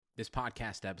This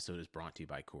podcast episode is brought to you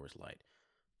by Coors Light.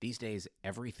 These days,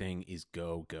 everything is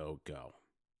go, go, go.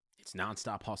 It's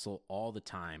nonstop hustle all the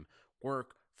time.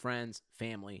 Work, friends,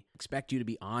 family expect you to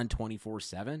be on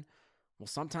 24/7. Well,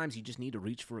 sometimes you just need to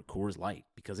reach for a Coors Light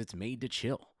because it's made to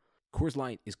chill. Coors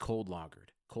Light is cold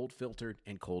lagered, cold filtered,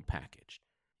 and cold packaged.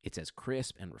 It's as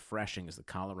crisp and refreshing as the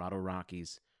Colorado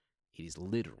Rockies. It is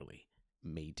literally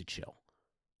made to chill.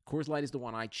 Coors Light is the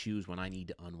one I choose when I need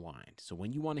to unwind. So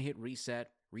when you want to hit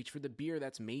reset, reach for the beer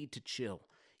that's made to chill.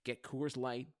 Get Coors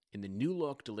Light in the new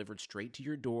look delivered straight to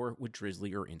your door with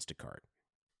Drizzly or Instacart.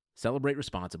 Celebrate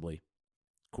responsibly.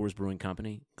 Coors Brewing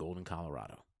Company, Golden,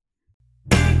 Colorado.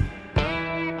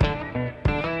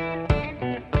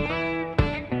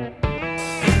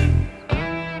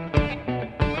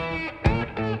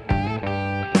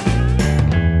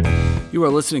 You are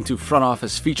listening to Front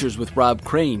Office Features with Rob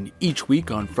Crane. Each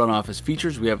week on Front Office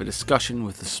Features, we have a discussion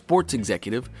with a sports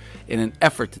executive in an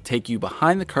effort to take you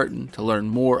behind the curtain to learn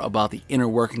more about the inner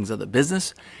workings of the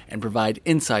business and provide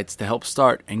insights to help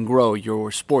start and grow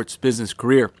your sports business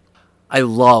career. I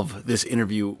love this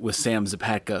interview with Sam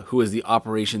Zapatka, who is the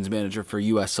operations manager for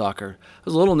U.S. Soccer. I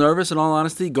was a little nervous, in all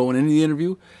honesty, going into the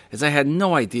interview, as I had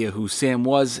no idea who Sam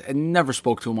was and never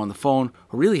spoke to him on the phone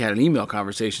or really had an email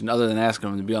conversation other than asking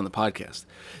him to be on the podcast.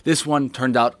 This one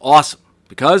turned out awesome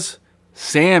because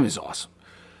Sam is awesome.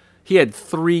 He had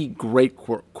three great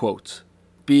quotes: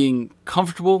 being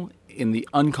comfortable in the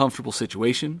uncomfortable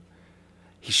situation.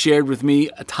 He shared with me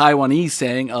a Taiwanese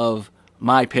saying of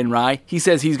 "My Pinrai." He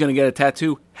says he's going to get a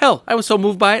tattoo. Hell, I was so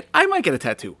moved by it, I might get a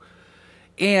tattoo.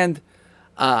 And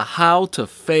how to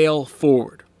fail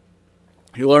forward.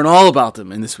 You'll learn all about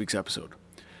them in this week's episode.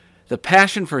 The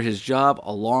passion for his job,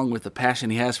 along with the passion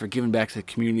he has for giving back to the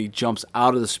community, jumps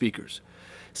out of the speakers.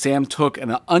 Sam took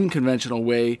an unconventional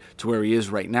way to where he is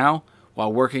right now,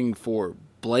 while working for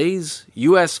Blaze,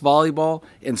 U.S. Volleyball,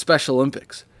 and Special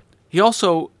Olympics. He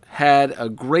also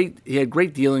had great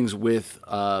dealings with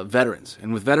veterans.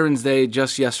 And with Veterans Day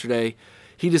just yesterday,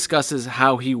 he discusses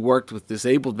how he worked with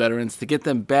disabled veterans to get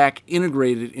them back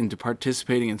integrated into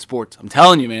participating in sports. I'm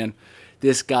telling you, man,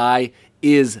 this guy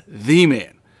is the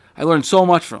man. I learned so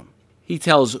much from him. He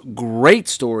tells great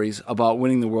stories about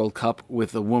winning the World Cup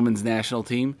with the women's national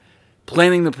team,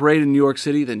 planning the parade in New York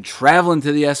City, then traveling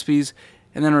to the ESPYs,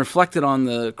 and then reflected on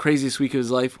the craziest week of his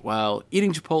life while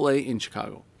eating Chipotle in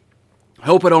Chicago. I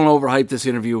hope I don't overhype this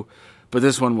interview, but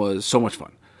this one was so much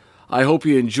fun. I hope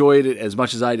you enjoyed it as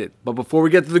much as I did. But before we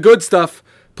get to the good stuff,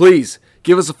 please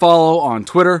give us a follow on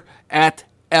Twitter at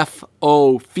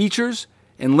FO Features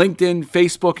and LinkedIn,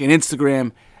 Facebook, and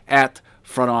Instagram at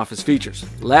Front Office Features.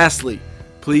 Lastly,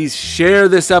 please share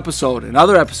this episode and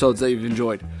other episodes that you've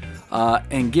enjoyed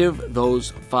and give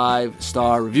those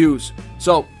 5-star reviews.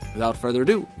 So, without further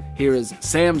ado, here is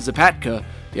Sam Zapatka,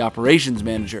 the operations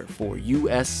manager for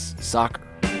U.S. Soccer.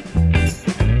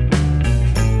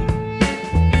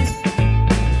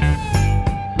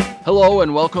 Hello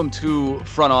and welcome to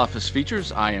Front Office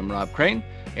Features. I am Rob Crane,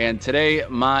 and today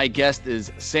my guest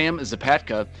is Sam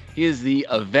Zapatka. He is the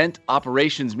event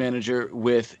operations manager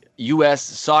with U.S.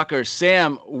 Soccer.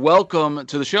 Sam, welcome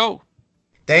to the show.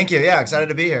 Thank you. Yeah, excited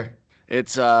to be here.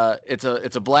 It's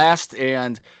a blast,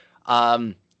 and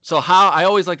so how I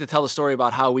always like to tell the story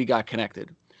about how we got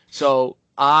connected. So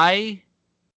I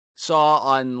saw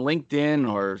on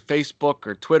LinkedIn or Facebook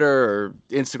or Twitter or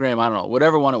Instagram, I don't know,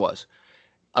 whatever one it was,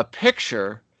 a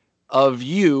picture of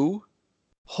you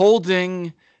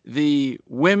holding the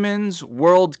Women's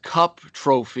World Cup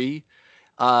trophy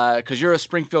because you're a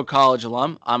Springfield College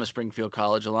alum. I'm a Springfield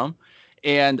College alum.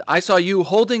 And I saw you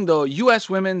holding the U.S.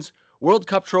 Women's World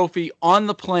Cup trophy on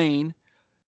the plane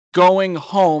going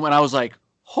home. And I was like,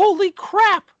 holy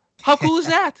crap, how cool is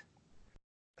that?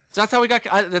 So that's how we got.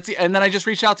 And then I just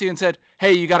reached out to you and said,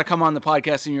 "Hey, you got to come on the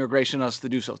podcast, and you're gracious enough to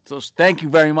do so." So thank you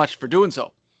very much for doing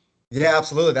so. Yeah,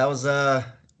 absolutely. That was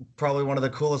probably one of the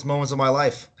coolest moments of my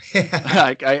life.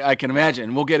 I can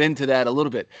imagine. We'll get into that a little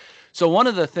bit. So one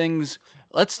of the things,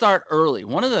 let's start early.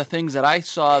 One of the things that I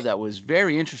saw that was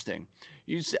very interesting.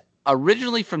 You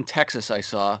originally from Texas, I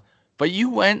saw, but you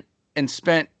went and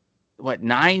spent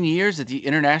 9 years at the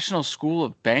International School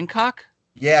of Bangkok?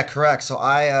 Yeah, correct. So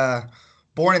I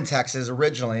born in Texas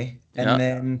originally, and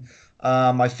then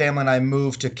my family and I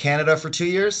moved to Canada for 2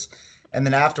 years, and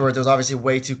then afterwards it was obviously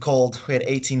way too cold. We had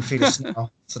 18 feet of snow,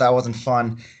 so that wasn't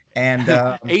fun. And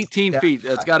 18 feet,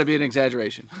 that's got to be an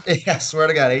exaggeration. Yeah, swear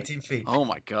to God, 18 feet. Oh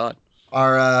my God.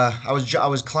 I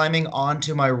was climbing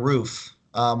onto my roof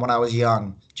when I was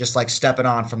young, just like stepping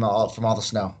on from all the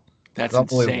snow. That's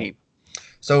insane.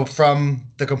 So from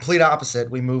the complete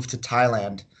opposite, we moved to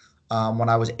Thailand when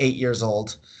I was 8 years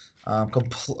old.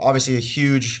 Obviously a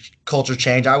huge culture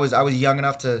change. I was young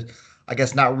enough to, I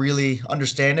guess, not really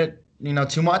understand it,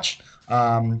 too much.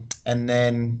 And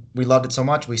then we loved it so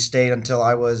much we stayed until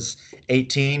I was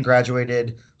 18,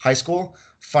 graduated high school.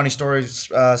 Funny story,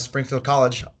 Springfield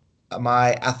College.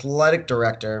 My athletic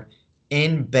director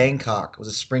in Bangkok was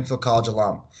a Springfield College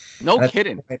alum. No And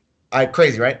kidding. I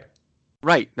crazy, right?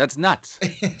 Right. That's nuts.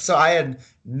 So I had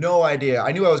no idea.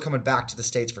 I knew I was coming back to the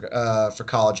States for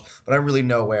college, but I really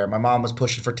know where. My mom was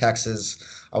pushing for Texas.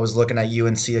 I was looking at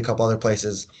UNC, a couple other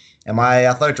places, and my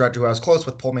athletic director, who I was close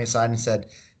with, pulled me aside and said,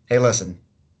 "Hey, listen,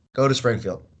 go to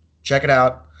Springfield, check it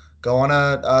out, go on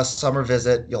a summer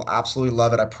visit. You'll absolutely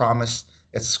love it. I promise.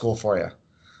 It's a school for you."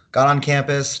 Got on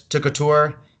campus, took a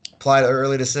tour, applied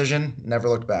early decision, never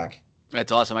looked back.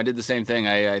 That's awesome. I did the same thing.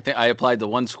 I think I applied to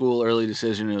one school early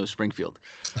decision, and it was Springfield.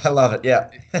 I love it. Yeah.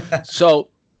 So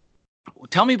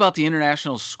tell me about the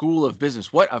International School of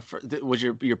Business. What was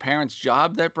your parents'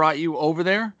 job that brought you over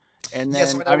there? And Yes,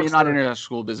 then, my dad worked not for. International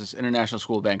School of Business, International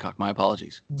School of Bangkok. My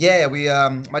apologies. Yeah,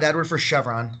 my dad worked for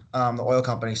Chevron, the oil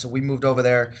company. So we moved over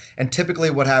there, and typically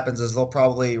what happens is they'll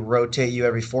probably rotate you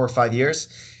every 4 or 5 years.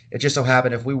 It just so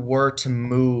happened if we were to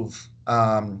move,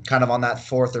 kind of on that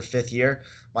fourth or fifth year,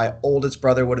 my oldest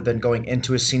brother would have been going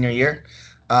into his senior year,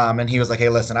 and he was like, "Hey,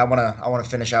 listen, I wanna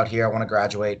finish out here. I want to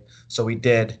graduate." So we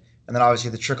did, and then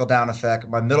obviously the trickle down effect.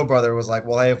 My middle brother was like,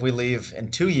 "Well, hey, if we leave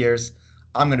in 2 years,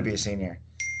 I'm gonna be a senior."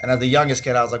 And as the youngest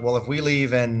kid, I was like, "Well, if we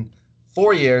leave in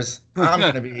 4 years, I'm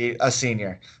going to be a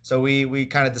senior." So we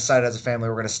kind of decided as a family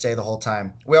we're going to stay the whole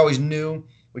time. We always knew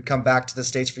we'd come back to the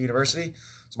States for university.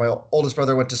 So my oldest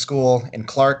brother went to school in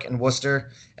Clark and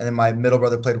Worcester, and then my middle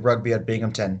brother played rugby at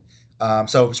Binghamton.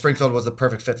 So Springfield was the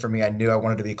perfect fit for me. I knew I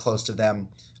wanted to be close to them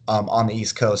on the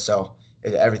East Coast, so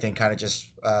everything kind of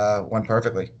just went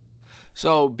perfectly.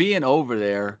 So being over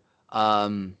there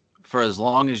for as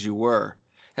long as you were,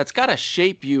 that's got to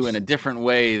shape you in a different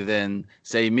way than,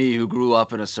 say, me, who grew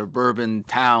up in a suburban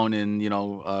town in,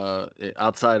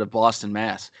 outside of Boston,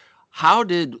 Mass. How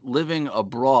did living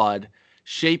abroad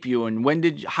shape you, and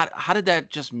how did that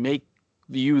just make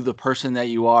you the person that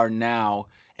you are now?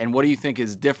 And what do you think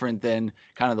is different than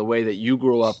kind of the way that you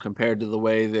grew up compared to the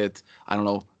way that, I don't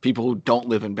know, people who don't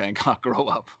live in Bangkok grow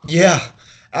up? Yeah,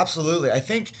 absolutely. I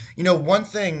think, one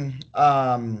thing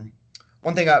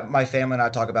my family and I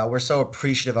talk about, we're so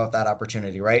appreciative of that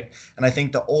opportunity, right? And I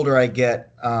think the older I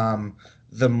get,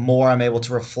 the more I'm able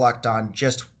to reflect on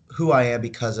just who I am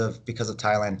because of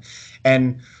Thailand.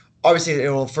 And obviously, it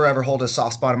will forever hold a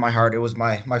soft spot in my heart. It was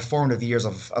my formative years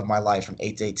of my life from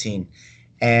 8 to 18,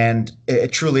 and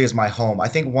it truly is my home. I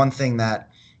think one thing that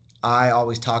I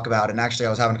always talk about, and actually, I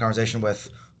was having a conversation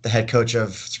with the head coach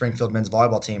of Springfield men's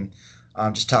volleyball team,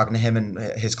 just talking to him in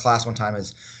his class one time,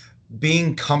 is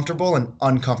being comfortable in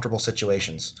uncomfortable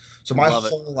situations. So my Love it.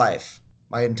 whole life,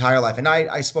 my entire life, and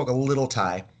I spoke a little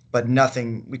Thai, but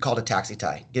nothing. We called it taxi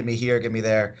Thai. Get me here, get me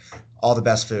there, all the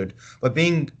best food. But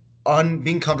being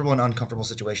comfortable in uncomfortable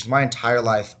situations, my entire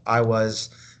life, I was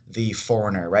the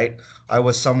foreigner, right? I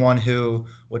was someone who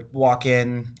would walk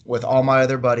in with all my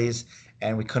other buddies,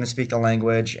 and we couldn't speak the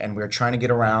language, and we were trying to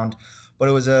get around. But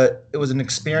it was an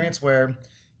experience where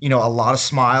a lot of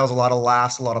smiles, a lot of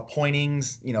laughs, a lot of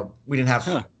pointings. We didn't have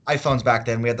Huh. iPhones back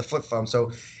then. We had the flip phone.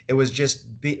 So it was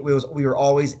we were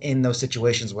always in those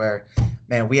situations where,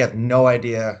 man, we have no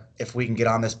idea if we can get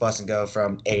on this bus and go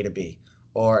from A to B,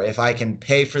 or if I can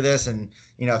pay for this, and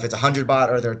if it's 100 baht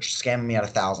or they're scamming me at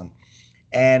 1,000.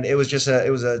 And it was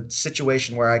a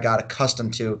situation where I got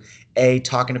accustomed to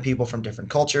talking to people from different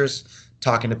cultures,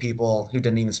 talking to people who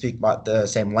didn't even speak the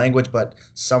same language, but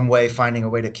some way finding a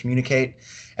way to communicate,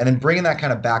 and then bringing that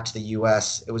kind of back to the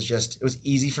U.S. It was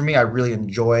easy for me. I really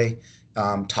enjoy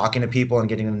talking to people and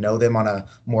getting to know them on a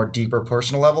more deeper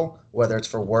personal level, whether it's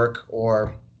for work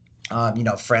or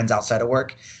friends outside of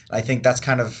work. And I think that's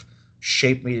kind of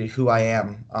shaped me to who I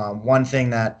am. One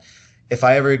thing that if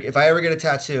I ever get a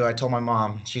tattoo, I told my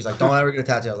mom, she's like, "Don't ever get a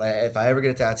tattoo." Like, if I ever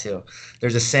get a tattoo,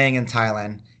 there's a saying in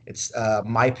Thailand. It's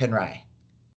 "my Penrai."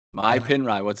 My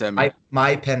Pinrai, what's that mean?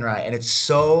 My Penrai, and it's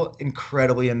so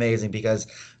incredibly amazing because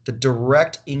the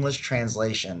direct English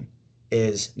translation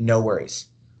is "no worries."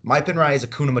 My Penrai is a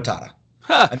Kuna Matata.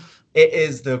 Huh. And it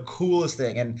is the coolest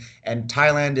thing, and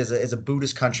Thailand is a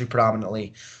Buddhist country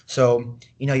predominantly. So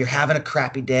you're having a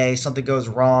crappy day, something goes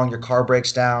wrong, your car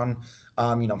breaks down,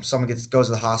 someone goes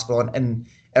to the hospital, and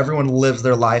everyone lives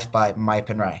their life by my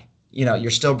Penrai.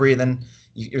 You're still breathing,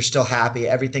 you're still happy,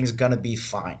 everything's gonna be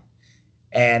fine.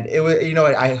 And it was,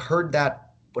 I heard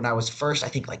that when I was first, I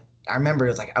think, like, I remember it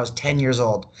was like I was 10 years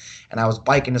old, and I was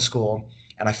biking to school,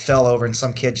 and I fell over, and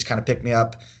some kid just kind of picked me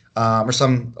up. or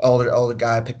some older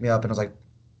guy picked me up and was like,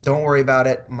 "Don't worry about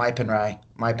it. My Penrai,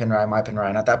 my Penrai, my Penrai."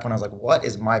 And at that point, I was like, "What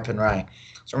is my Penrai?"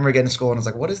 So I remember getting to school and I was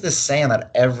like, "What is this saying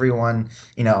that everyone,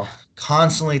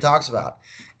 constantly talks about?"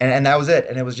 And that was it.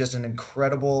 And it was just an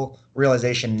incredible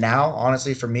realization now,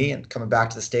 honestly, for me, and coming back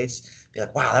to the States, be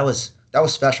like, "Wow, that was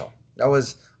special. That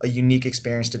was a unique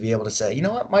experience to be able to say, you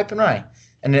know what, my Penrai,"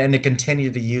 and to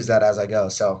continue to use that as I go.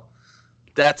 So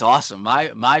That's awesome. My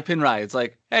Penrai. It's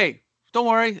like, hey, don't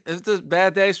worry. It's a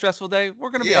bad day, stressful day. We're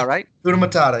gonna be yeah, all right. Hakuna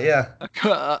Matata, yeah.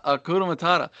 Hakuna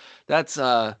Matata. That's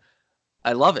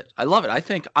I love it. I love it. I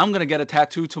think I'm gonna get a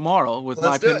tattoo tomorrow with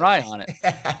Let's my do Penrai on it.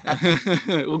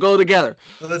 it. We'll go together.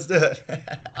 Let's do it.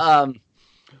 Um,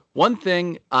 One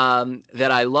thing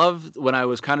that I loved when I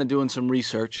was kind of doing some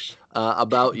research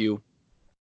about you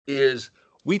is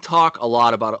we talk a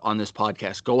lot about it on this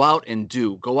podcast. Go out and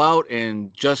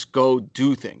just go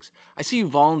do things. I see you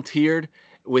volunteered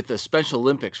with the Special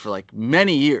Olympics for like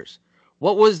many years.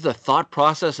 What was the thought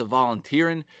process of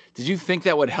volunteering? Did you think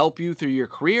that would help you through your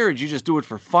career, or did you just do it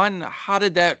for fun? How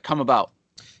did that come about?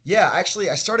 Yeah, actually,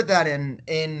 I started that in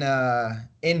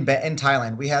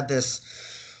Thailand. We had this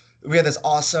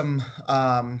awesome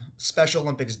Special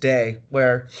Olympics day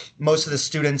where most of the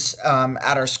students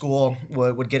at our school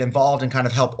would get involved and kind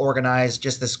of help organize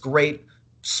just this great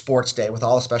sports day with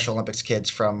all the Special Olympics kids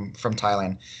from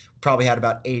Thailand. Probably had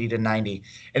about 80 to 90,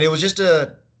 and it was just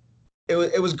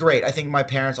it was great. I think my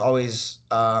parents always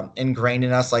ingrained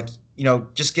in us, like,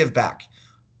 just give back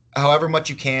however much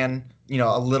you can,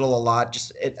 a little, a lot,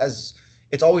 just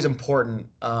it's always important.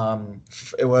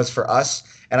 It was for us.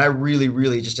 And I really,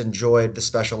 really just enjoyed the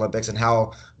Special Olympics and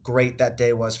how great that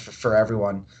day was for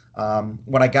everyone.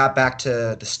 When I got back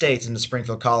to the States into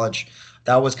Springfield College,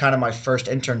 that was kind of my first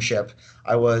internship.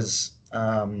 I was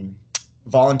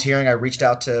volunteering. I reached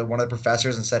out to one of the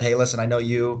professors and said, "Hey, listen, I know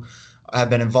you have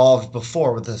been involved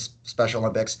before with the Special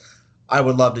Olympics. I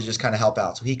would love to just kind of help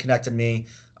out." So he connected me.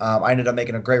 I ended up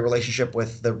making a great relationship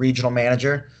with the regional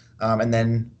manager, and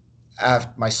then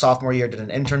after my sophomore year, did an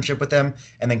internship with them,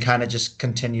 and then kind of just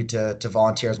continued to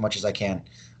volunteer as much as I can,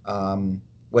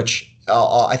 which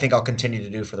I think I'll continue to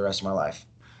do for the rest of my life.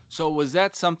 So was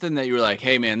that something that you were like,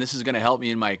 hey man, this is going to help me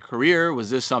in my career?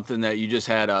 Was this something that you just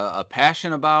had a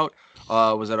passion about?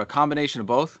 Was it a combination of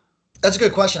both? That's a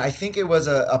good question. I think it was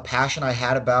a passion I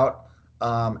had about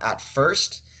at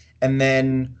first, and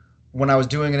then when I was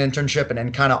doing an internship and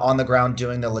then kind of on the ground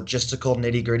doing the logistical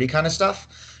nitty gritty kind of stuff,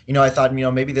 I thought,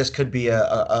 maybe this could be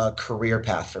a career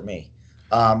path for me,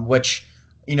 which,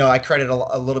 I credit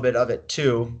a little bit of it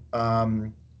too,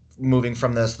 moving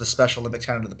from the Special Olympics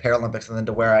kind of to the Paralympics and then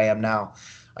to where I am now.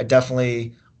 I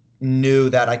definitely knew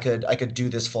that I could do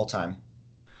this full time.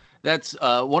 That's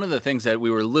one of the things that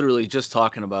we were literally just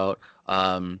talking about,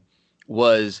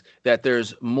 was that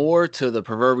there's more to the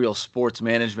proverbial sports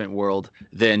management world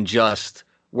than just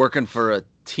working for a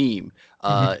team.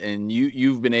 And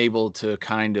you've been able to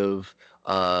kind of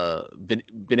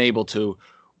been able to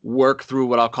work through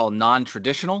what I'll call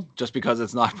non-traditional, just because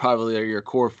it's not probably your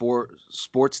core four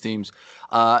sports teams.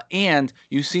 And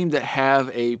you seem to have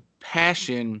a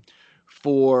passion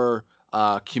for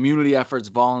community efforts,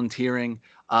 volunteering.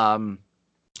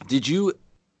 Did you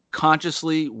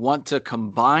consciously want to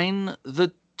combine the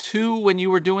two when you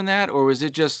were doing that, or was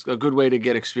it just a good way to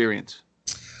get experience?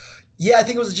 Yeah, I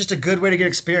think it was just a good way to get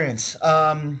experience.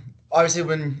 Obviously,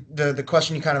 when the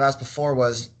question you kind of asked before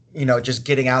was, just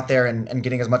getting out there and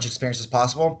getting as much experience as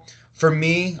possible. For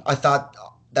me, I thought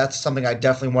that's something I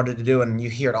definitely wanted to do, and you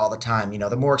hear it all the time.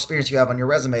 The more experience you have on your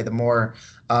resume, the more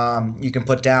you can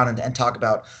put down and talk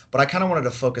about. But I kind of wanted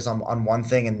to focus on one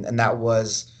thing, and that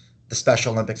was the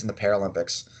Special Olympics and the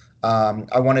Paralympics.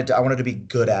 I wanted to be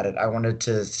good at it. I wanted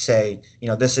to say,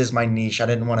 this is my niche. I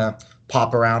didn't want to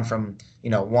pop around from,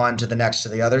 one to the next to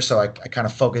the other. So I kind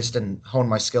of focused and honed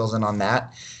my skills in on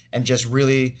that, and just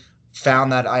really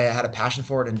found that I had a passion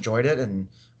for it, enjoyed it. And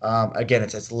again,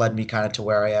 it's led me kind of to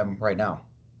where I am right now.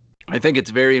 I think it's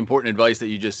very important advice that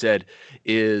you just said,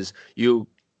 is you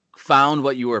found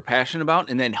what you were passionate about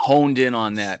and then honed in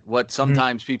on that. What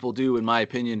sometimes people do, in my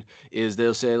opinion, is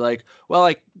they'll say like, well,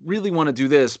 I really want to do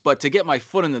this, but to get my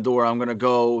foot in the door, I'm going to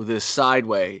go this side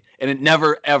way. And it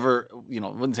never, ever, I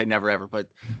wouldn't say never, ever,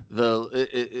 but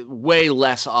way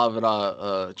less of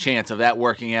a chance of that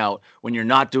working out when you're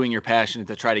not doing your passion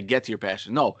to try to get to your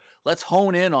passion. No, let's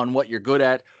hone in on what you're good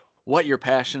at, what you're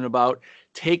passionate about.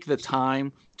 Take the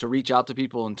time to reach out to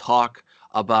people and talk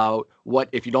about what,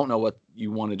 if you don't know what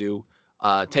you want to do,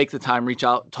 take the time, reach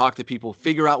out, talk to people,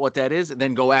 figure out what that is, and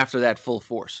then go after that full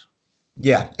force.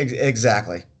 Yeah,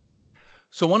 exactly.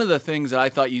 So one of the things that I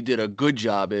thought you did a good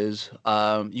job is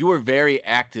you were very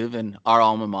active in our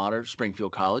alma mater,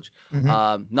 Springfield College.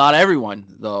 Hmm. Not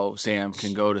everyone, though, Sam,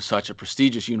 can go to such a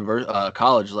prestigious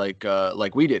college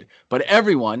like we did. But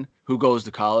everyone who goes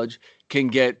to college can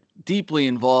get deeply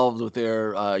involved with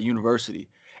their university.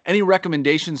 Any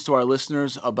recommendations to our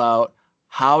listeners about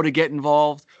how to get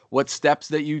involved, what steps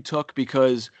that you took?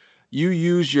 Because you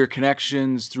use your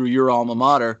connections through your alma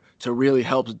mater to really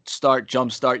help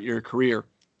jumpstart your career.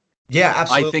 Yeah,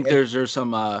 I think absolutely. there's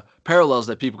some parallels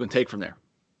that people can take from there.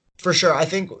 For sure. I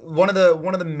think one of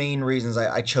the main reasons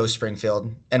I chose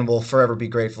Springfield and will forever be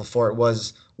grateful for it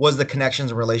was the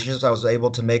connections and relationships I was able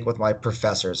to make with my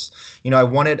professors. I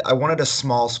wanted a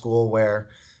small school where,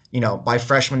 by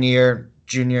freshman year,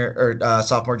 junior or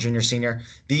sophomore, junior, senior,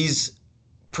 these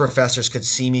professors could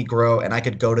see me grow and I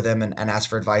could go to them and ask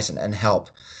for advice and help.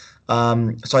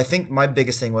 So I think my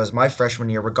biggest thing was my freshman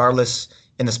year, regardless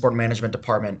in the sport management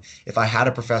department, if I had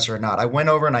a professor or not, I went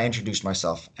over and I introduced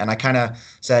myself and I kind of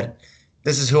said,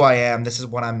 "This is who I am. This is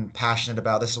what I'm passionate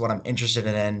about. This is what I'm interested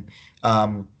in.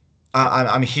 Um,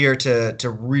 I'm here to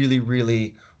really,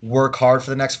 really work hard for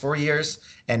the next 4 years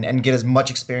and get as much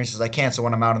experience as I can. So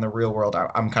when I'm out in the real world,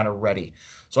 I'm kind of ready."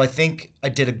 So I think I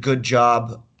did a good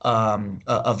job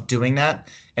of doing that,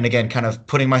 and again, kind of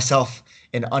putting myself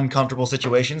in uncomfortable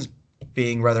situations,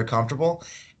 being rather comfortable,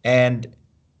 and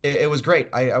it was great.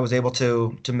 I was able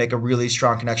to make a really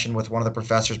strong connection with one of the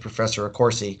professors, Professor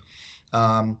Accorsi,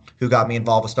 who got me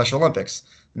involved with Special Olympics.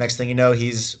 Next thing you know,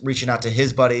 he's reaching out to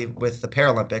his buddy with the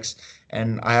Paralympics,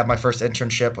 and I have my first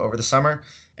internship over the summer,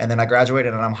 and then I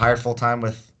graduated and I'm hired full time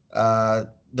with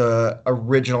the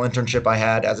original internship I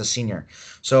had as a senior.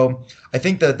 So I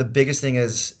think the biggest thing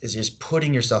is just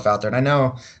putting yourself out there, and I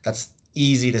know that's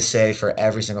easy to say for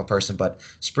every single person, but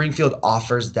Springfield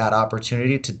offers that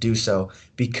opportunity to do so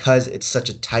because it's such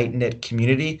a tight knit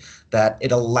community that it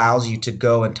allows you to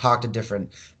go and talk to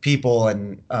different people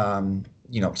and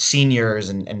seniors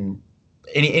and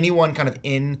anyone kind of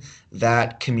in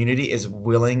that community is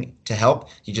willing to help.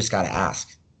 You just got to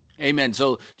ask. Amen.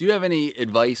 So, do you have any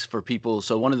advice for people?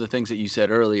 So, one of the things that you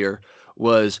said earlier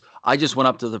was, I just went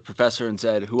up to the professor and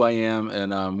said who I am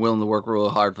and I'm willing to work real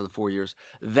hard for the 4 years.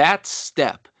 That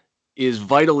step is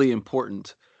vitally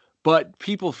important, but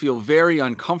people feel very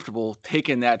uncomfortable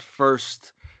taking that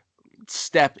first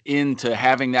step into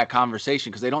having that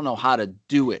conversation because they don't know how to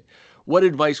do it. What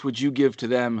advice would you give to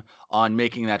them on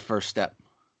making that first step?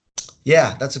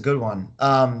 Yeah, that's a good one.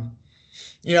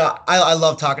 I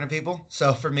love talking to people.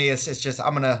 So for me, it's just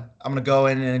I'm gonna go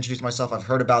in and introduce myself. I've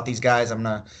heard about these guys. I'm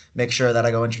gonna make sure that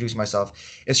I go introduce myself.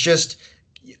 It's just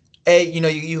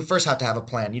you first have to have a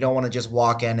plan. You don't want to just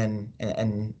walk in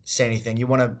and say anything. You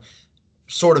want to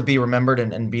sort of be remembered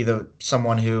and be the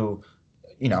someone who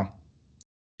you know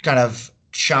kind of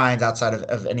shines outside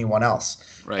of anyone else.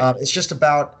 Right. It's just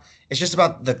about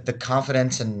the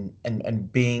confidence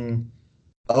and being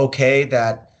okay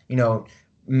that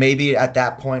maybe at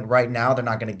that point right now they're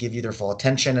not going to give you their full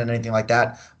attention and anything like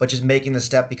that, but just making the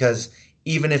step, because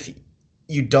even if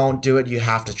you don't do it, you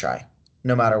have to try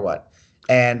no matter what.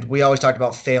 And we always talked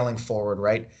about failing forward,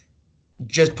 right?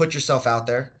 Just put yourself out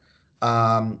there.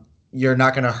 You're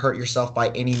not going to hurt yourself by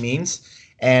any means,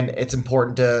 and it's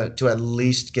important to at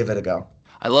least give it a go.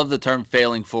 I love the term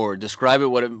failing forward. Describe it,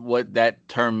 what that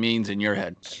term means in your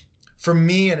head. For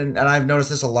me, and I've noticed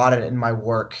this a lot in my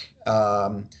work,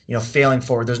 failing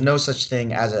forward, there's no such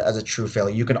thing as a true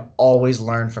failure. You can always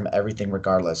learn from everything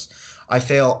regardless. I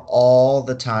fail all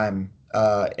the time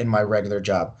in my regular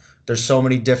job. There's so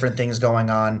many different things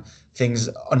going on. Things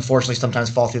unfortunately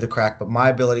sometimes fall through the crack, but my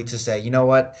ability to say, you know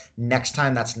what, next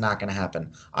time that's not going to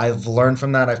happen. I've learned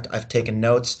from that. I've taken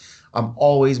notes. I'm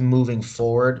always moving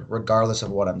forward regardless of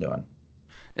what I'm doing.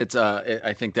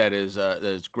 I think that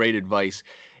is great advice.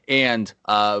 And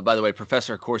by the way,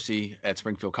 Professor Corsi at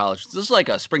Springfield College. This is like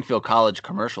a Springfield College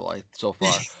commercial so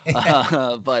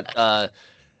far. But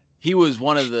he was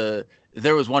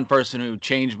there was one person who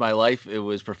changed my life. It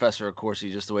was Professor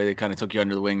Corsi, just the way they kind of took you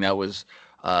under the wing. That was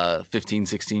 15,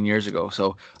 16 years ago.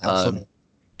 So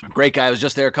great guy. I was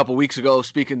just there a couple weeks ago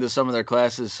speaking to some of their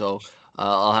classes. So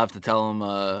I'll have to tell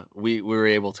him we were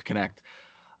able to connect.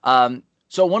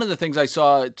 So one of the things I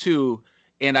saw too,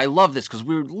 and I love this because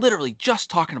we were literally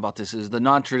just talking about this, is the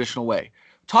non-traditional way.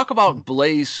 Talk about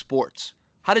Blaze Sports.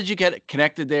 How did you get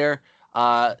connected there?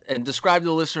 And describe to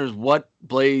the listeners what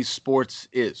Blaze Sports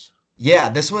is. Yeah,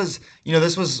 this was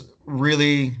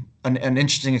really an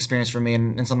interesting experience for me,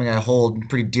 and something I hold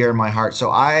pretty dear in my heart.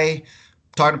 So I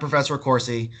talked to Professor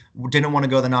Corsi, didn't want to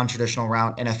go the non-traditional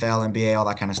route, NFL, NBA, all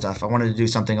that kind of stuff. I wanted to do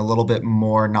something a little bit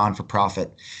more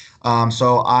non-for-profit.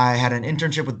 So I had an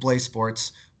internship with Blaze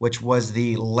Sports, which was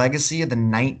the legacy of the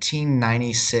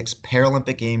 1996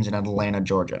 Paralympic Games in Atlanta,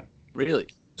 Georgia. Really?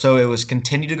 So it was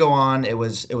continued to go on. It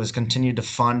was continued to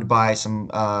fund by some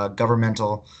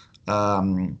governmental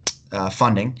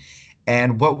funding.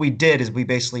 And what we did is we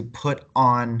basically put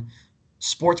on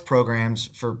sports programs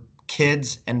for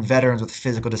kids and veterans with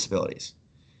physical disabilities.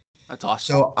 That's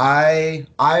awesome. So my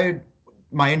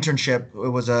internship, it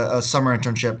was a summer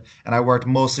internship, and I worked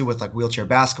mostly with like wheelchair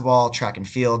basketball, track and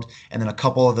field, and then a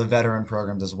couple of the veteran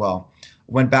programs as well.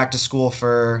 Went back to school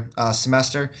for a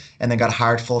semester and then got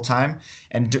hired full time.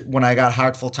 And when I got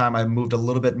hired full time, I moved a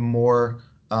little bit more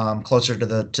closer to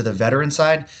the veteran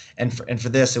side. And for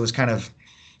this, it was kind of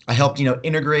I helped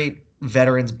integrate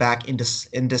veterans back into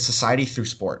society through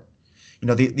sport.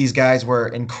 These guys were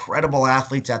incredible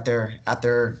athletes at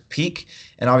their peak,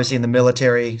 and obviously in the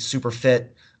military, super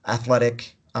fit,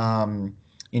 athletic,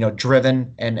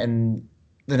 driven, and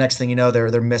the next thing you know,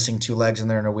 they're missing two legs and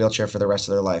they're in a wheelchair for the rest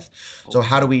of their life. So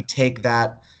how do we take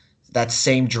that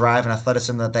same drive and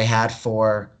athleticism that they had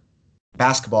for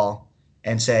basketball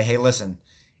and say, hey, listen,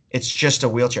 it's just a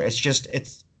wheelchair.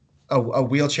 It's a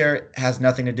wheelchair has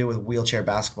nothing to do with wheelchair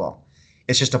basketball.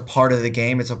 It's just a part of the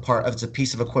game. It's a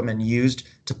piece of equipment used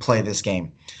to play this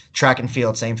game. Track and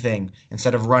field, same thing.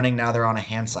 Instead of running, now they're on a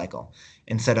hand cycle.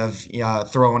 Instead of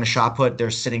throwing a shot put,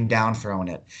 they're sitting down throwing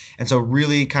it. And so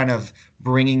really kind of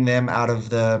bringing them out of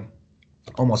the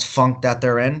almost funk that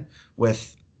they're in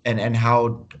with and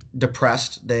how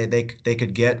depressed they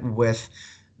could get with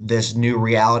this new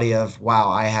reality of, wow,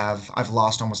 I've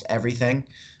lost almost everything,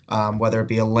 whether it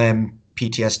be a limb,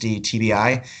 PTSD,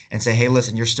 TBI, and say, hey,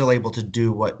 listen, you're still able to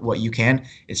do what you can.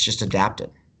 It's just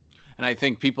adapted. And I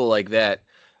think people like that,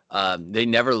 they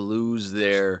never lose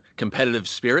their competitive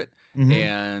spirit. Mm-hmm.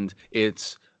 And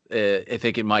I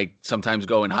think it might sometimes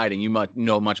go in hiding. You might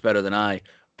know much better than I.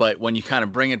 But when you kind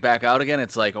of bring it back out again,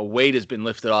 it's like a weight has been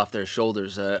lifted off their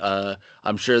shoulders.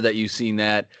 I'm sure that you've seen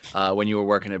that when you were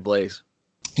working at Blaze.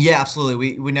 Yeah,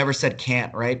 absolutely. We never said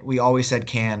can't, right? We always said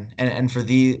can. And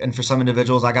for some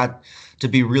individuals, I got to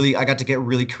get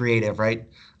really creative, right?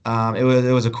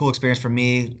 It was a cool experience for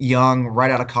me, young,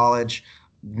 right out of college,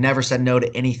 never said no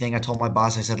to anything. I told my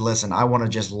boss, I said, listen, I want to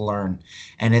just learn.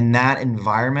 And in that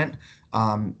environment,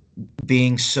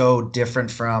 being so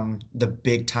different from the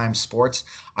big time sports,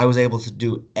 I was able to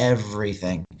do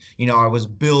everything. I was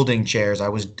building chairs. I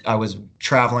was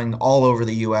traveling all over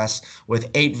the US with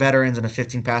 8 veterans in a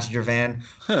 15-passenger van,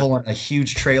 pulling a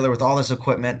huge trailer with all this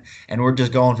equipment, and we're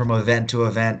just going from event to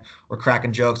event. We're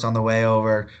cracking jokes on the way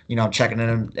over, checking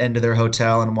into their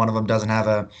hotel, and one of them doesn't have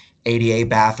a ADA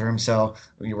bathroom, so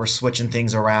we were switching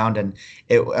things around, and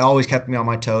it always kept me on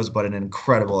my toes, but an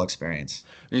incredible experience.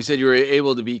 You said you were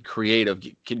able to be creative.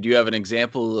 Do you have an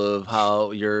example of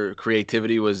how your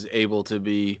creativity was able to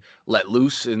be let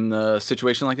loose in a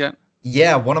situation like that?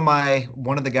 Yeah, one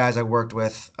of the guys I worked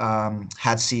with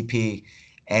had CP,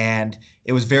 and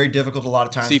it was very difficult a lot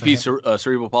of times. CP,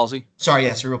 cerebral palsy? Sorry,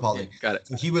 yeah, cerebral palsy. Yeah, got it.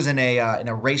 So he was in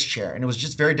a race chair, and it was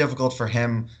just very difficult for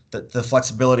him, the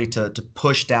flexibility to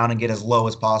push down and get as low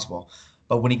as possible.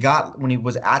 But when he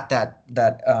was at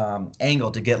that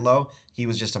angle to get low, he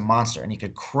was just a monster, and he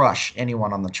could crush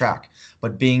anyone on the track.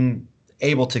 But being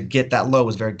able to get that low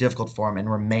was very difficult for him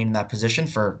and remain in that position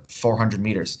for 400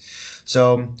 meters.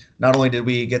 So not only did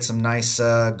we get some nice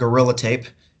Gorilla Tape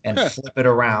and flip it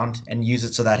around and use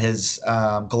it so that his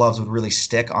gloves would really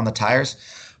stick on the tires,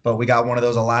 but we got one of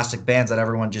those elastic bands that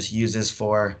everyone just uses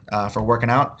for working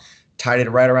out, tied it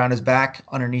right around his back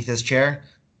underneath his chair,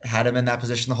 had him in that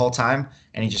position the whole time,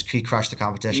 and he crushed the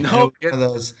competition. One of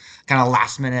those kind of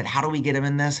last minute, how do we get him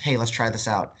in this? Hey, let's try this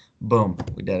out. Boom,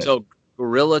 we did it. So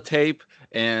Gorilla Tape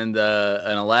and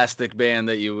an elastic band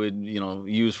that you would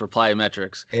use for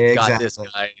plyometrics. Exactly. Got this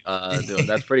guy doing.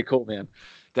 That's pretty cool, man.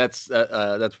 That's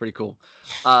pretty cool.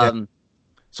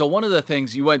 So one of the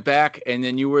things, you went back and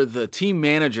then you were the team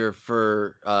manager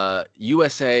for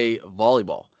USA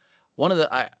Volleyball.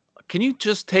 Can you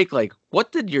just take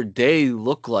what did your day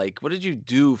look like? What did you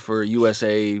do for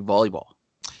USA Volleyball?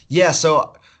 Yeah,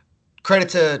 so credit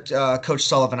to Coach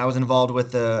Sullivan. I was involved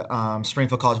with the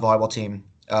Springfield College volleyball team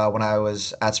when I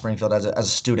was at Springfield as a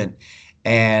student,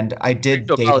 and I did.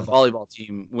 Springfield College volleyball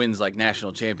team wins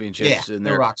national championships, and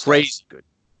they're crazy good.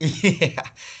 Yeah,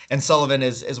 and Sullivan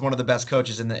is one of the best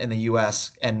coaches in the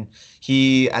U.S. And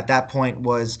he at that point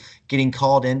was getting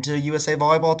called into USA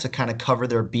Volleyball to kind of cover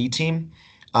their B team.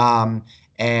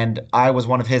 And I was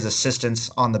one of his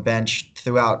assistants on the bench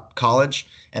throughout college.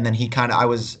 And then I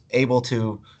was able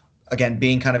to, again,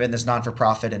 being kind of in this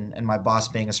non-for-profit and my boss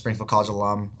being a Springfield College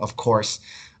alum, of course,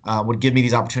 would give me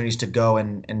these opportunities to go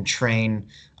and train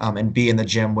and be in the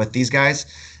gym with these guys.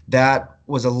 That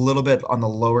was a little bit on the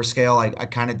lower scale. I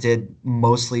kind of did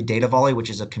mostly Data Volley, which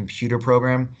is a computer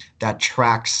program that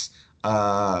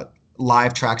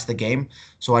live tracks the game.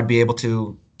 So I'd be able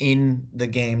to, in the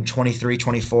game, 23,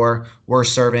 24, we're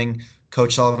serving.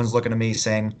 Coach Sullivan's looking at me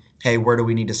saying, hey, where do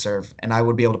we need to serve? And I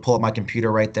would be able to pull up my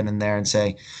computer right then and there and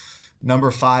say,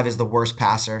 number 5 is the worst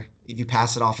passer. If you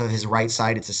pass it off of his right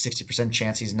side, it's a 60%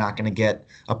 chance he's not going to get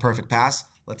a perfect pass.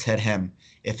 Let's hit him.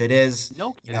 If it is,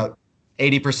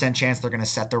 80% chance they're going to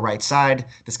set the right side.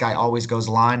 This guy always goes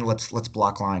line. Let's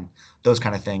block line. Those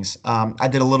kind of things. I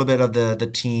did a little bit of the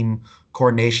team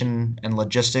coordination and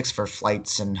logistics for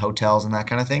flights and hotels and that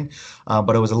kind of thing,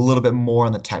 but it was a little bit more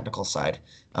on the technical side,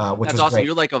 which That's was awesome. great.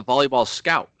 You're like a volleyball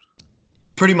scout.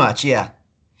 Pretty much, yeah.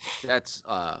 That's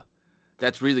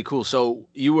really cool. So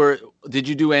did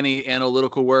you do any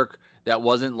analytical work that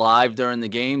wasn't live during the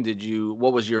game?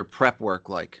 What was your prep work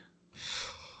like?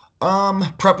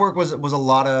 Prep work was a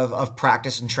lot of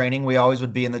practice and training. We always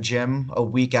would be in the gym a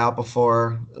week out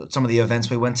before some of the events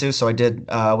we went to. So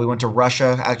we went to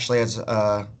Russia actually as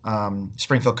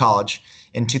Springfield College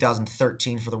in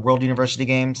 2013 for the World University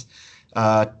Games.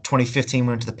 2015 we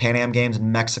went to the Pan Am Games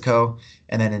in Mexico,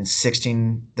 and then in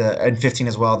 15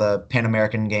 as well, the Pan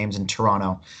American Games in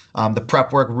Toronto. The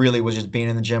prep work really was just being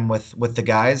in the gym with the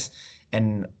guys,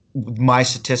 and my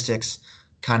statistics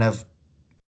kind of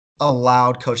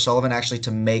allowed Coach Sullivan actually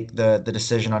to make the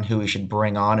decision on who we should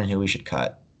bring on and who we should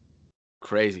cut.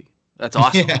 Crazy. That's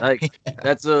awesome. Yeah. Like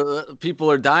that's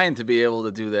people are dying to be able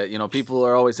to do that. You know, people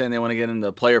are always saying they want to get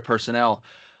into player personnel.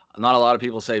 Not a lot of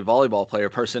people say volleyball player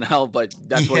personnel, but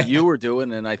that's what you were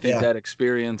doing, and I think that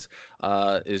experience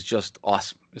is just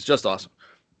awesome. It's just awesome.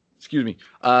 Excuse me.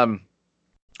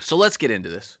 So let's get into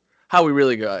this. How we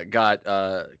really got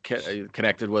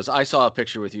connected was I saw a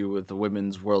picture with you with the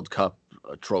Women's World Cup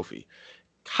trophy.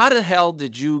 How the hell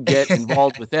did you get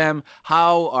involved with them?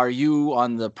 How are you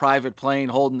on the private plane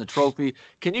holding the trophy?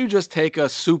 Can you just take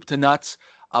us soup to nuts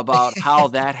about how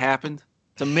that happened?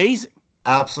 It's amazing.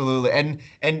 Absolutely.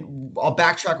 And I'll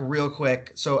backtrack real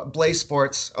quick. So Blaze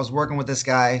Sports, I was working with this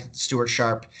guy, Stuart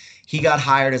Sharp. He got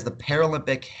hired as the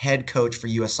Paralympic head coach for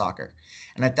U.S. Soccer.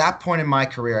 And at that point in my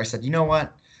career, I said, you know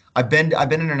what? I've been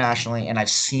internationally, and I've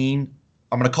seen,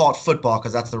 I'm going to call it football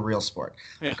because that's the real sport.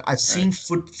 Yeah, I've seen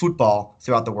football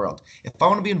throughout the world. If I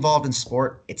want to be involved in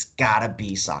sport, it's got to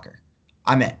be soccer.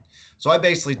 I'm in. So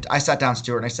I sat down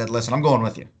Stuart and I said, listen, I'm going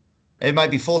with you. It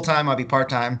might be full-time, might be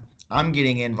part-time. I'm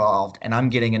getting involved, and I'm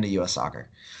getting into U.S. Soccer.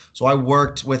 So I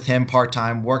worked with him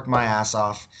part-time, worked my ass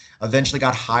off, eventually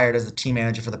got hired as the team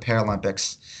manager for the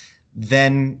Paralympics,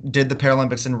 then did the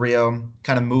Paralympics in Rio,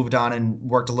 kind of moved on and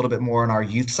worked a little bit more on our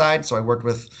youth side. So I worked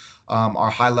with our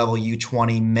high-level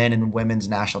U20 men and women's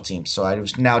national teams. So I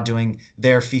was now doing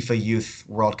their FIFA Youth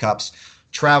World Cups,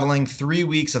 traveling 3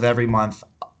 weeks of every month.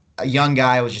 A young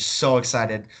guy, I was just so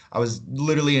excited. I was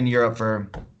literally in Europe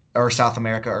or South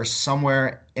America or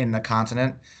somewhere in the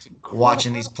continent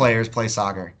watching these players play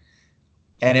soccer.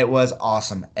 And it was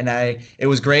awesome. And it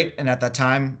was great. And at that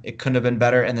time, it couldn't have been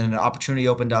better. And then an opportunity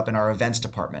opened up in our events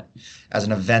department as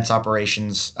an events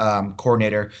operations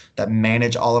coordinator that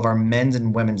managed all of our men's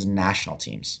and women's national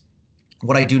teams.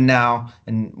 What I do now,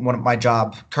 and one of my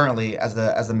job currently as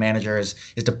the manager is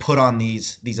to put on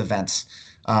these events.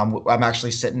 I'm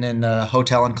actually sitting in a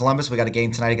hotel in Columbus. We got a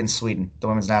game tonight against Sweden, the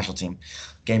women's national team.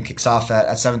 Game kicks off at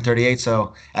 7:38.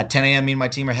 So at 10 a.m., me and my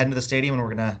team are heading to the stadium, and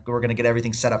we're gonna get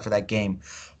everything set up for that game.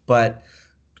 But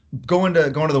going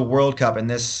to the World Cup, and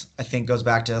this I think goes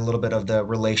back to a little bit of the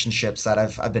relationships that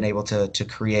I've been able to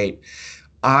create.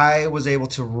 I was able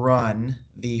to run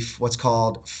what's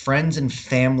called Friends and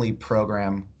Family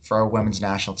program for our women's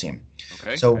national team.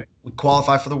 Okay. So we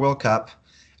qualified for the World Cup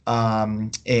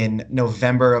in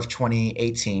November of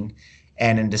 2018.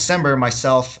 And in December,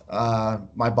 myself,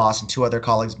 my boss, and 2 other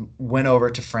colleagues went over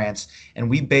to France, and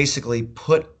we basically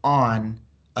put on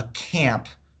a camp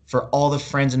for all the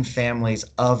friends and families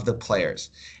of the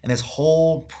players. And this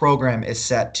whole program is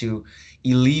set to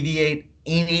alleviate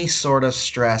any sort of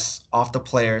stress off the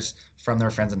players from their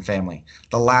friends and family.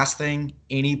 The last thing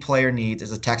any player needs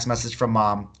is a text message from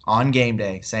mom on game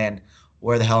day saying,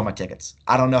 where the hell are my tickets?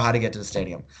 I don't know how to get to the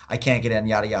stadium. I can't get in,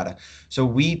 yada, yada. So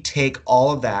we take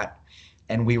all of that,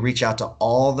 and we reach out to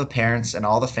all the parents and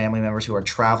all the family members who are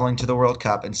traveling to the World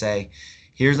Cup and say,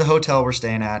 here's the hotel we're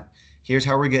staying at. Here's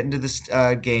how we're getting to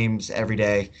the games every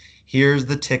day. Here's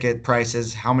the ticket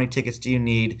prices. How many tickets do you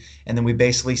need? And then we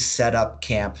basically set up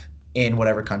camp in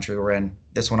whatever country we're in.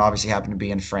 This one obviously happened to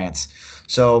be in France.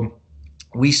 So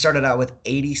we started out with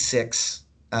 86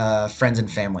 friends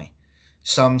and family.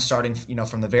 some starting,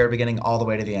 from the very beginning all the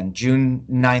way to the end. June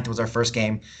 9th was our first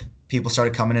game. People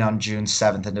started coming in on June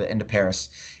 7th into Paris.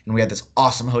 And we had this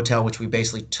awesome hotel, which we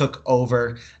basically took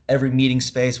over every meeting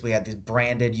space. We had this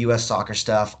branded U.S. soccer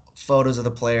stuff, photos of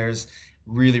the players,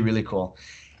 really, really cool.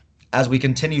 As we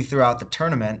continue throughout the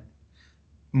tournament,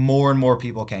 more and more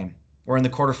people came. We're in the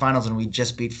quarterfinals and we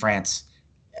just beat France.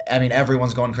 I mean,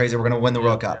 everyone's going crazy. We're going to win the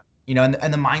World Cup. And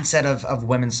the mindset of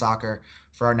women's soccer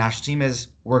for our national team is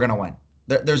we're going to win.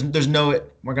 There's no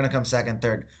we're going to come second,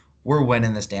 third. We're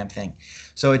winning this damn thing.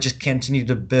 So it just continued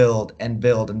to build and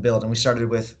build and build. And we started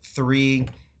with three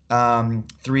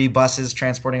buses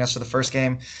transporting us to the first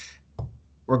game.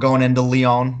 We're going into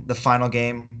Lyon, the final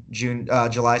game,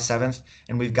 July 7th,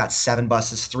 and we've got 7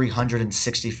 buses,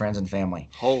 360 friends and family.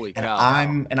 Holy cow!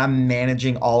 And I'm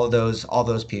managing all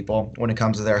those people when it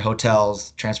comes to their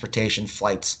hotels, transportation,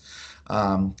 flights,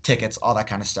 tickets, all that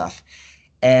kind of stuff.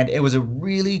 And it was a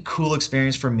really cool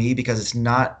experience for me because it's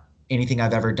not anything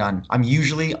I've ever done. I'm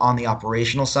usually on the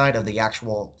operational side of the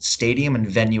actual stadium and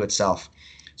venue itself.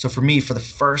 So for me, for the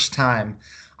first time,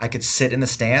 I could sit in the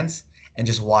stands and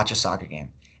just watch a soccer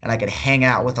game. And I could hang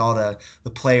out with all the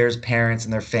players, parents,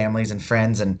 and their families and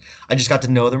friends, and I just got to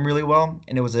know them really well.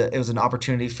 And it was an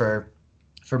opportunity for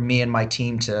me and my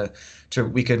team to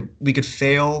we could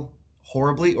fail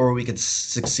horribly or we could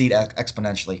succeed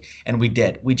exponentially, and we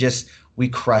did. We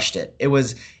crushed it.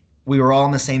 We were all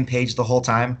on the same page the whole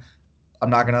time. I'm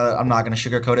not gonna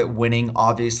sugarcoat it. Winning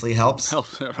obviously helps.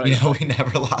 Right. We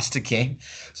never lost a game,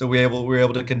 so we were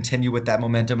able to continue with that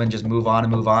momentum and just move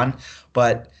on.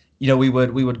 But we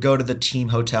would go to the team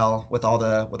hotel with all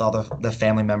the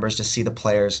family members to see the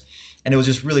players, and it was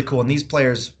just really cool. And these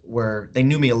players they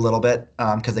knew me a little bit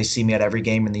because they see me at every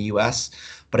game in the U.S.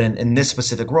 But in this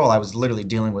specific role, I was literally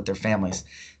dealing with their families.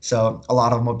 So a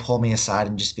lot of them would pull me aside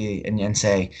and just and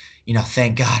say,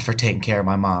 thank God for taking care of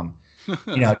my mom.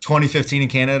 2015 in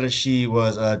Canada, she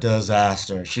was a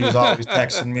disaster. She was always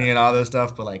texting me and all this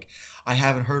stuff, but like I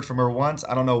haven't heard from her once.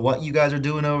 I don't know what you guys are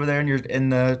doing over there in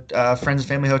the friends and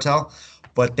family hotel,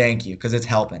 but thank you because it's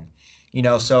helping.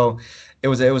 So it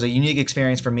was a unique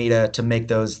experience for me to make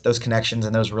those connections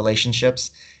and those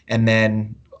relationships. And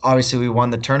then obviously we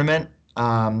won the tournament.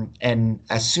 And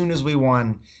as soon as we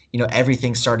won,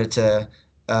 everything started to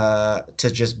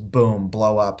just boom,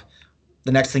 blow up.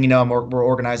 The next thing you know, we're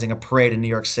organizing a parade in New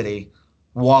York City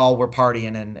while we're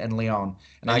partying in Lyon.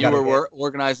 And you were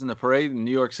organizing the parade in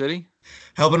New York City?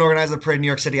 Helping organize the parade in New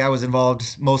York City. I was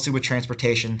involved mostly with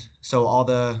transportation. So all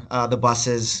the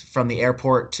buses from the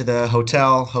airport to the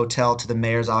hotel to the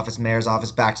mayor's office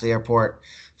back to the airport,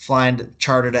 flying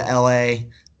charter to LA,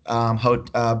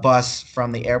 bus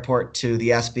from the airport to the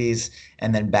ESPYs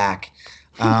and then back.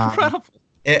 Incredible.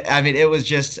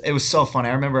 It was so fun. I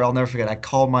remember, I'll never forget. I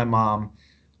called my mom.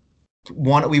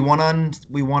 We won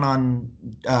on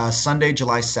Sunday,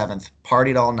 July 7th.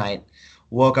 Partied all night.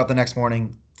 Woke up the next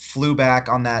morning. Flew back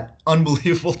on that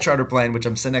unbelievable charter plane, which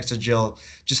I'm sitting next to Jill,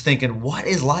 just thinking, what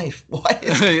is life?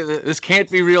 This can't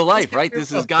be real life, right? This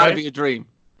has got to be a dream.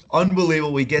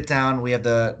 Unbelievable. We get down. We have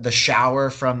the shower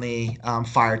from the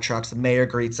fire trucks. The mayor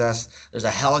greets us. There's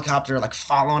a helicopter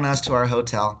following us to our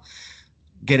hotel.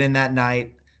 Get in that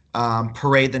night,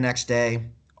 parade the next day,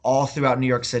 all throughout New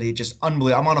York City, just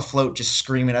unbelievable. I'm on a float just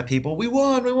screaming at people, we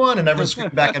won, and everyone's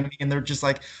screaming back at me, and they're just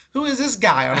like, who is this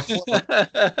guy on a float?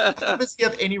 How does he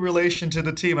have any relation to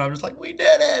the team? And I'm just like, we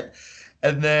did it!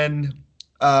 And then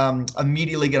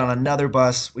immediately get on another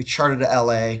bus. We chartered to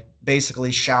LA,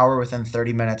 basically shower within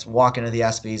 30 minutes, walk into the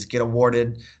ESPYs, get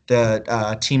awarded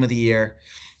the Team of the Year.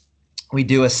 We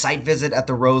do a site visit at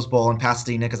the Rose Bowl in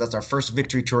Pasadena because that's our first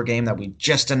Victory Tour game that we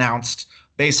just announced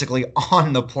basically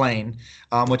on the plane,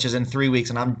 which is in 3 weeks.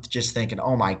 And I'm just thinking,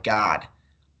 oh my God,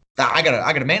 I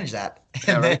gotta manage that.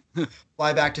 And then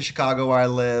fly back to Chicago where I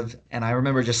live. And I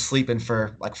remember just sleeping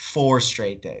for 4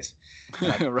 straight days.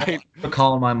 Right.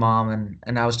 Calling my mom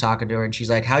and I was talking to her and she's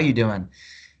like, how you doing?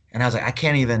 And I was like, I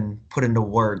can't even put into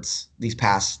words these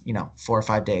past, 4 or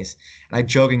 5 days. And I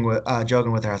joking with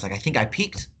her, I was like, I think I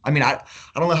peaked. I mean, I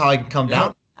don't know how I can come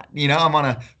down. I'm on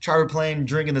a charter plane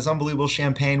drinking this unbelievable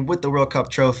champagne with the World Cup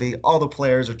trophy. All the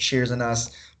players are cheering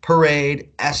us. Parade,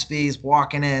 ESPYs,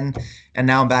 walking in. And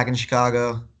now I'm back in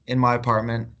Chicago in my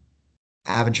apartment,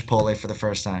 having Chipotle for the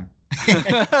first time.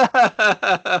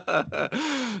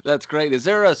 That's great. Is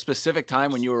there a specific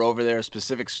time when you were over there, a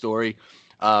specific story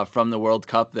from the World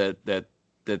Cup that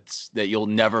you'll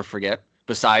never forget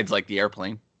besides the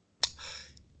airplane?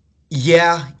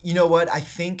 Yeah, you know what? I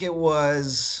think it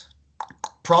was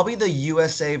probably the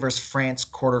USA versus France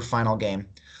quarterfinal game.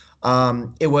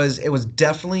 It was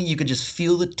definitely, you could just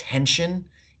feel the tension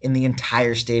in the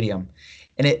entire stadium,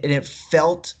 and it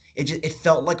felt it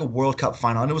felt like a World Cup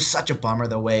final, and it was such a bummer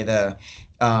the way the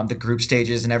group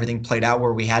stages and everything played out,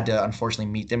 where we had to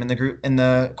unfortunately meet them in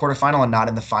the quarterfinal and not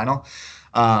in the final.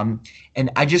 And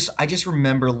I just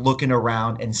remember looking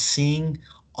around and seeing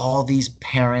all these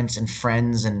parents and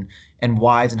friends and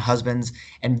wives and husbands,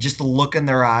 and just the look in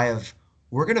their eye of,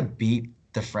 we're gonna beat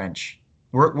the French.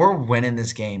 We're winning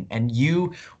this game. And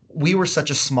we were such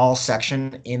a small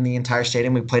section in the entire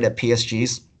stadium. We played at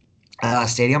PSG's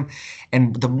stadium,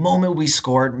 and the moment we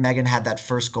scored, Megan had that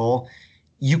first goal.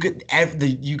 You could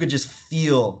just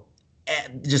feel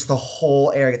just the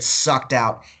whole air get sucked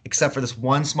out, except for this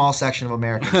one small section of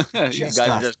Americans. You guys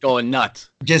are just going nuts.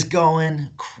 Just going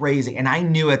crazy. And I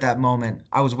knew at that moment,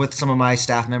 I was with some of my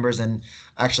staff members and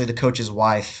actually the coach's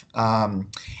wife.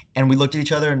 And we looked at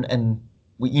each other and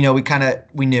we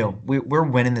knew we're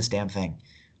winning this damn thing.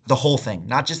 The whole thing,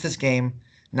 not just this game,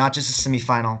 not just the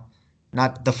semifinal,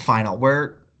 not the final.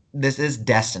 This is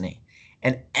destiny.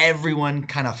 And everyone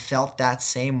kind of felt that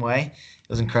same way. It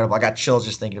was incredible. I got chills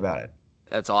just thinking about it.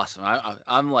 That's awesome.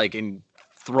 I'm like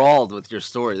enthralled with your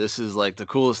story. This is like the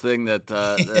coolest thing that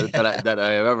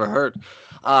I have ever heard.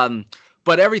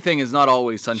 But everything is not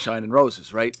always sunshine and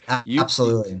roses, right?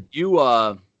 Absolutely.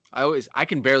 I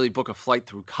can barely book a flight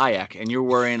through kayak, and you're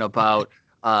worrying about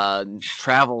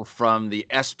travel from the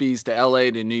ESPYs to LA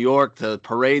to New York to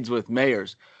parades with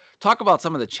mayors. Talk about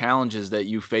some of the challenges that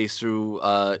you face through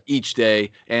each day,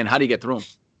 and how do you get through them?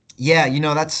 Yeah,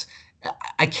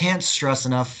 I can't stress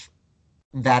enough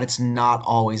that it's not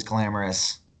always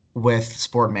glamorous with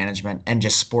sport management and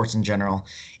just sports in general.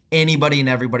 Anybody and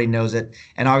everybody knows it.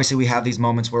 And obviously we have these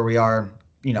moments where we are,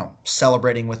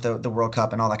 celebrating with the World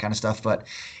Cup and all that kind of stuff, but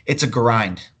it's a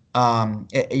grind.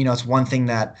 It's one thing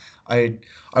that I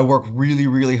work really,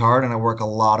 really hard, and I work a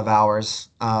lot of hours,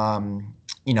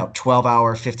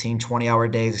 12-hour, 15, 20-hour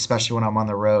days, especially when I'm on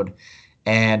the road.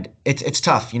 And it's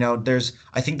tough.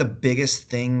 I think the biggest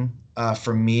thing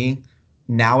for me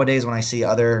nowadays when I see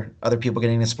other people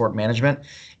getting into sport management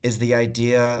is the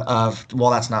idea of, well,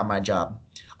 that's not my job.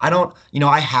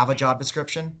 I have a job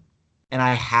description and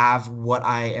I have what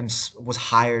was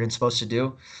hired and supposed to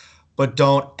do, but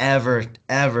don't ever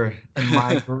in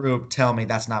my group tell me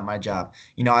that's not my job.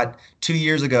 2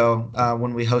 years ago,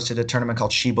 when we hosted a tournament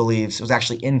called She Believes, it was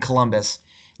actually in Columbus,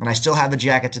 and I still have the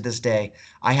jacket to this day.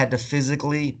 I had to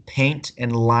physically paint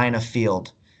and line a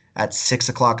field at 6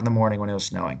 o'clock in the morning when it was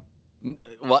snowing.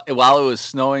 While it was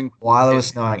snowing? While it was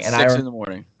snowing. And 6 in the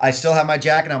morning. I still have my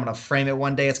jacket. I'm going to frame it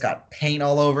one day. It's got paint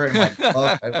all over it. And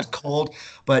it was cold.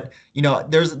 But,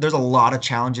 there's a lot of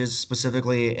challenges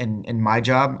specifically in my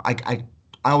job. I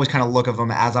always kind of look at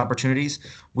them as opportunities.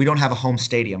 We don't have a home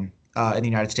stadium in the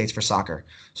United States for soccer.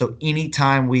 So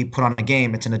anytime we put on a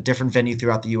game, it's in a different venue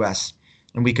throughout the U.S.,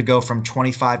 and we could go from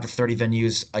 25 to 30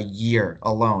 venues a year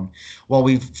alone. While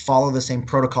we follow the same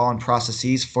protocol and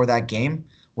processes for that game,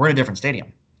 we're in a different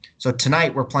stadium. So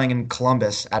tonight we're playing in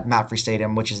Columbus at MAPFRE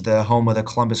Stadium, which is the home of the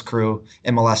Columbus Crew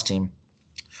MLS team.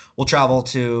 We'll travel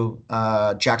to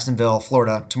Jacksonville,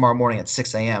 Florida tomorrow morning at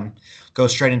 6 a.m., go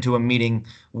straight into a meeting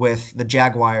with the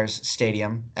Jaguars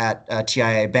Stadium at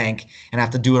TIAA Bank, and have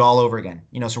to do it all over again.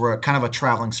 So we're kind of a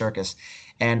traveling circus,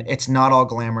 and it's not all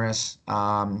glamorous.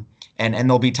 And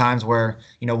there'll be times where,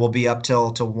 we'll be up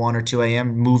till 1 or 2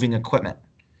 a.m. moving equipment,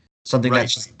 something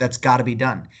right. that's got to be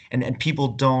done. And people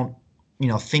don't,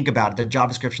 think about it. The job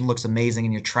description looks amazing,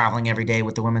 and you're traveling every day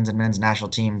with the women's and men's national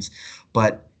teams,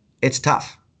 but it's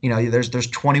tough. There's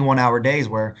 21-hour days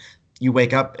where you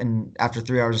wake up and after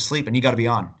 3 hours of sleep, and you got to be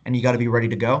on, and you got to be ready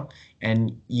to go,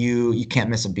 and you can't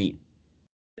miss a beat.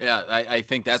 Yeah, I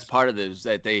think that's part of it, is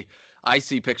that I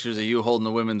see pictures of you holding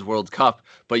the Women's World Cup,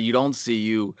 but you don't see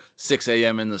you 6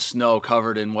 a.m. in the snow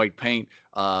covered in white paint,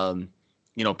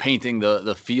 painting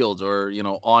the fields, or,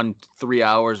 on 3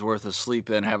 hours worth of sleep,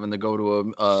 then having to go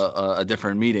to a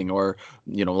different meeting, or,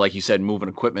 like you said, moving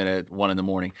equipment at 1 in the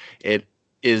morning. It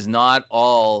is not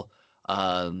all,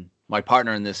 my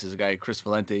partner in this is a guy, Chris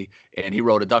Valenti, and he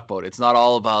wrote a duck boat. It's not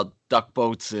all about duck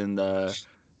boats and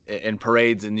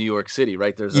parades in New York City,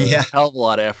 right? There's a hell of a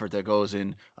lot of effort that goes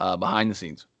in behind the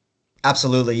scenes.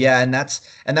 Absolutely. Yeah. And that's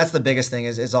the biggest thing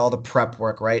is all the prep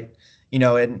work, right?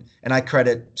 And I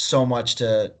credit so much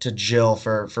to Jill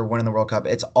for winning the World Cup.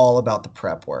 It's all about the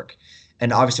prep work.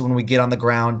 And obviously when we get on the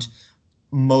ground,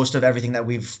 most of everything that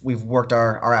we've worked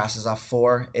our asses off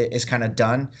for is kind of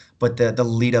done, but the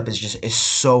lead up is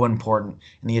so important,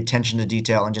 and the attention to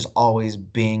detail and just always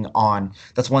being on.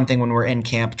 That's one thing when we're in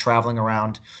camp traveling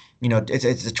around. It's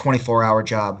a 24-hour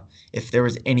job. If there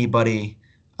was anybody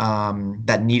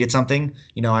that needed something,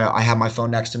 I have my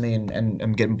phone next to me and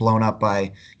I'm getting blown up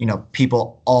by,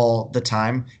 people all the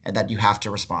time, and that you have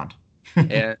to respond.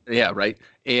 And yeah, right.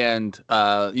 And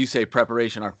you say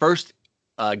preparation. Our first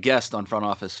guest on Front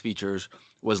Office Features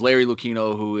was Larry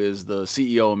Lucchino, who is the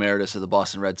CEO emeritus of the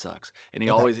Boston Red Sox. And he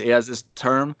has this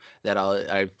term that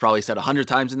I've probably said 100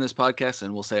 times in this podcast,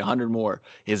 and we'll say 100 more,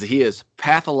 is he is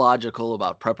pathological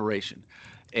about preparation.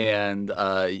 And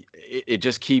it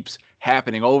just keeps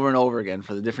happening over and over again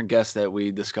for the different guests that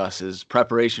we discuss. Is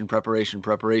preparation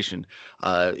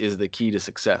is the key to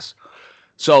success.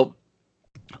 So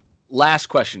last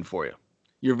question for you.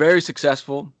 You're very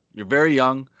successful. You're very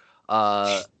young.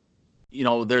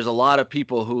 There's a lot of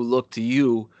people who look to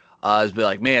you as be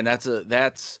like, man, that's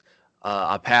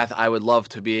a path I would love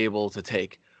to be able to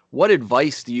take. What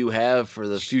advice do you have for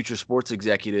the future sports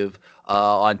executive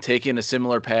on taking a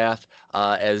similar path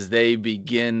as they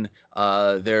begin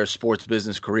their sports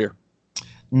business career?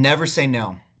 Never say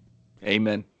no.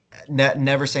 Amen.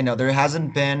 Never say no. There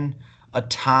hasn't been a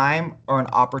time or an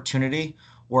opportunity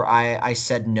where I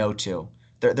said no to.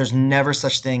 There's never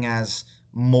such thing as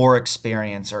more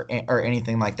experience or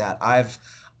anything like that.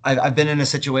 I've been in a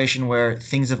situation where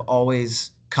things have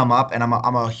always come up, and I'm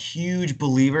a huge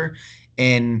believer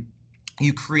in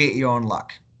you create your own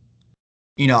luck.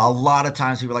 A lot of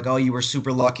times people are like, oh, you were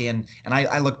super lucky, and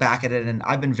I look back at it, and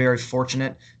I've been very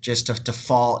fortunate just to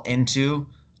fall into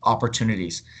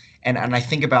opportunities, and I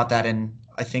think about that, and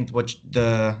I think what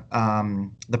the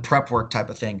prep work type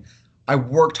of thing. I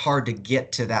worked hard to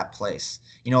get to that place.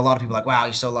 A lot of people are like, wow,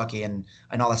 you're so lucky and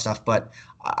all that stuff. But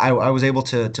I was able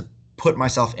to put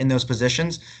myself in those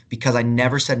positions because I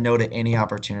never said no to any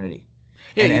opportunity.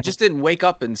 Yeah, you just didn't wake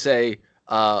up and say,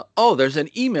 oh, there's an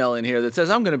email in here that says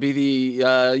I'm going to be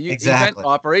the event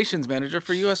operations manager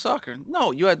for U.S. Soccer.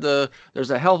 No,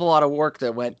 there's a hell of a lot of work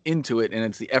that went into it, and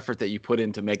it's the effort that you put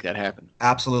in to make that happen.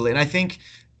 Absolutely. And I think,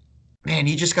 man,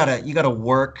 you gotta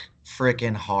work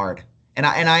freaking hard. And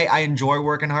I enjoy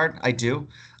working hard. I do.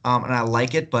 And I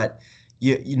like it, but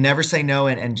you never say no,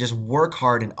 and just work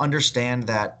hard and understand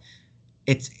that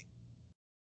it's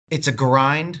a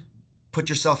grind. Put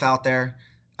yourself out there.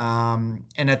 And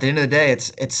at the end of the day,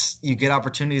 it's you get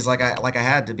opportunities like I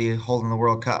had to be holding the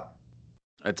World Cup.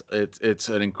 It's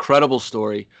an incredible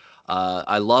story.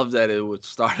 I love that it was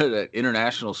started at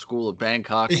International School of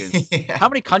Bangkok. And yeah. How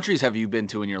many countries have you been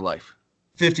to in your life?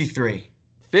 53.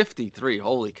 53.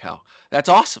 Holy cow. That's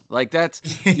awesome. Like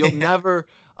you'll never,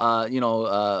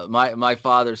 my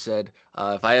father said,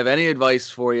 if I have any advice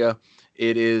for you,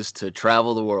 it is to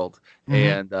travel the world.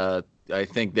 Mm-hmm. And, I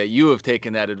think that you have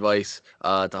taken that advice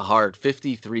to heart.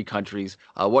 53 countries.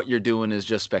 What you're doing is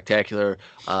just spectacular.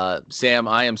 Sam,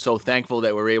 I am so thankful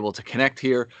that we're able to connect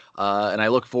here, and I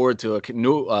look forward to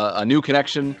a new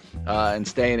connection and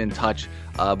staying in touch.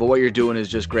 But what you're doing is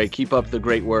just great. Keep up the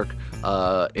great work,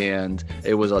 and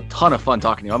it was a ton of fun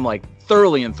talking to you. I'm like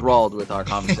thoroughly enthralled with our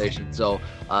conversation. So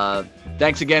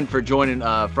thanks again for joining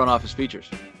Front Office Features.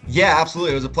 Yeah,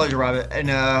 absolutely. It was a pleasure, Robert, and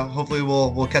hopefully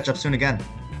we'll catch up soon again.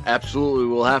 Absolutely.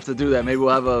 We'll have to do that. Maybe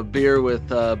we'll have a beer with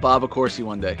Bob Accorsi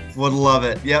one day. Would love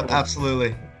it. Yep,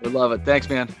 absolutely. Would love it. Thanks,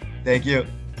 man. Thank you.